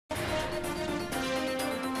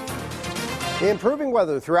Improving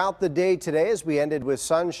weather throughout the day today as we ended with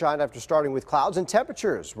sunshine after starting with clouds, and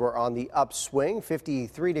temperatures were on the upswing.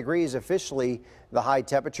 53 degrees officially the high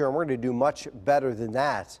temperature, and we're going to do much better than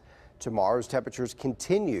that tomorrow's temperatures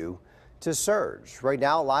continue to surge. Right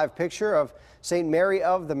now, a live picture of St. Mary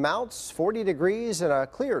of the Mounts, 40 degrees and a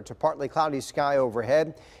clear to partly cloudy sky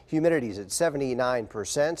overhead. Humidity's at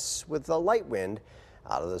 79% with a light wind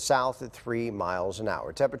out of the south at 3 miles an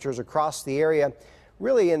hour. Temperatures across the area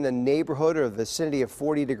really in the neighborhood or vicinity of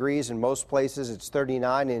 40 degrees in most places. It's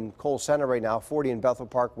 39 in Cole Center right now, 40 in Bethel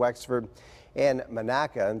Park, Wexford, and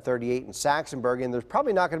Monaca, and 38 in Saxonburg. And there's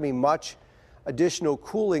probably not going to be much additional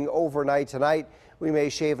cooling overnight tonight. We may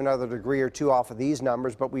shave another degree or two off of these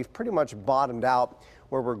numbers, but we've pretty much bottomed out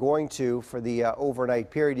where we're going to for the overnight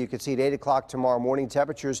period. You can see at 8 o'clock tomorrow morning,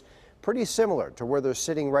 temperatures pretty similar to where they're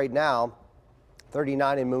sitting right now.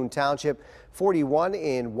 39 in Moon Township, 41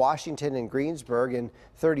 in Washington and Greensburg, and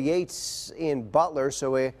 38 in Butler.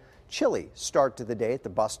 So a chilly start to the day at the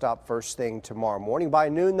bus stop first thing tomorrow morning. By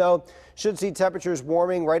noon, though, should see temperatures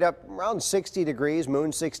warming right up around 60 degrees.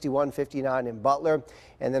 Moon 61, 59 in Butler.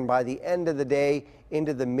 And then by the end of the day,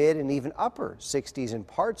 into the mid and even upper 60s in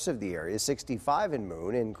parts of the area. 65 in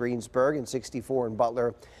Moon and Greensburg, and 64 in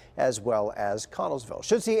Butler, as well as Connellsville.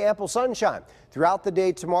 Should see ample sunshine throughout the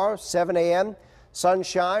day tomorrow, 7 a.m.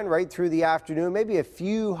 Sunshine right through the afternoon. Maybe a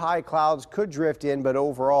few high clouds could drift in, but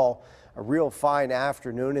overall a real fine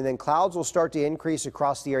afternoon. And then clouds will start to increase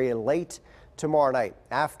across the area late tomorrow night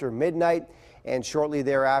after midnight, and shortly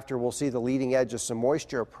thereafter we'll see the leading edge of some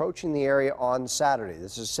moisture approaching the area on Saturday.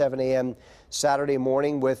 This is 7 a.m. Saturday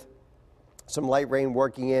morning with some light rain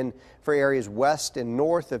working in for areas west and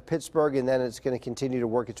north of Pittsburgh, and then it's going to continue to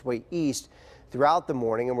work its way east throughout the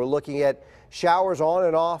morning. And we're looking at showers on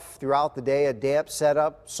and off throughout the day, a damp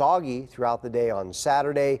setup, soggy throughout the day on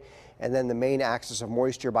Saturday, and then the main axis of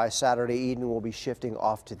moisture by Saturday evening will be shifting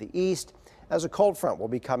off to the east as a cold front will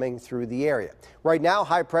be coming through the area. Right now,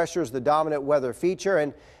 high pressure is the dominant weather feature,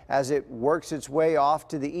 and as it works its way off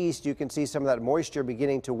to the east, you can see some of that moisture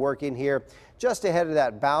beginning to work in here just ahead of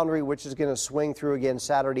that boundary, which is going to swing through again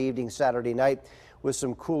Saturday evening, Saturday night, with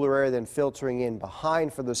some cooler air then filtering in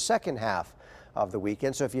behind for the second half of the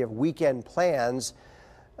weekend. So if you have weekend plans,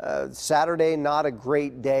 Saturday not a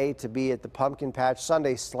great day to be at the pumpkin patch.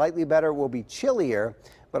 Sunday slightly better, it will be chillier,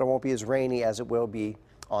 but it won't be as rainy as it will be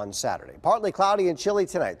on Saturday. Partly cloudy and chilly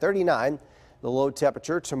tonight, 39 the low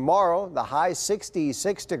temperature. Tomorrow the high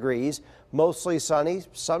 66 degrees, mostly sunny,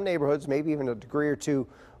 some neighborhoods maybe even a degree or two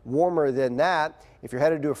warmer than that. If you're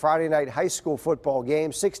headed to a Friday night high school football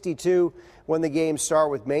game, 62 when the games start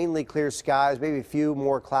with mainly clear skies, maybe a few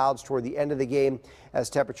more clouds toward the end of the game as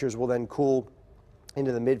temperatures will then cool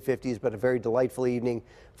into the mid-50s, but a very delightful evening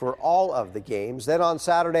for all of the games. Then on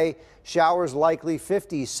Saturday, showers likely,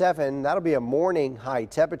 57. That'll be a morning high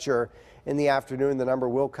temperature. In the afternoon, the number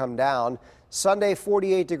will come down. Sunday,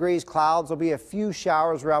 48 degrees, clouds. There'll be a few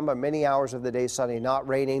showers around, but many hours of the day sunny, not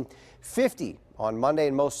raining. 50 on Monday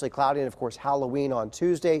and mostly cloudy, and of course Halloween on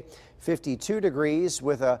Tuesday, 52 degrees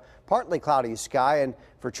with a partly cloudy sky. And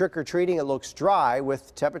for trick-or-treating, it looks dry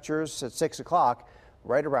with temperatures at 6 o'clock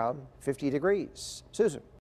right around 50 degrees. Susan.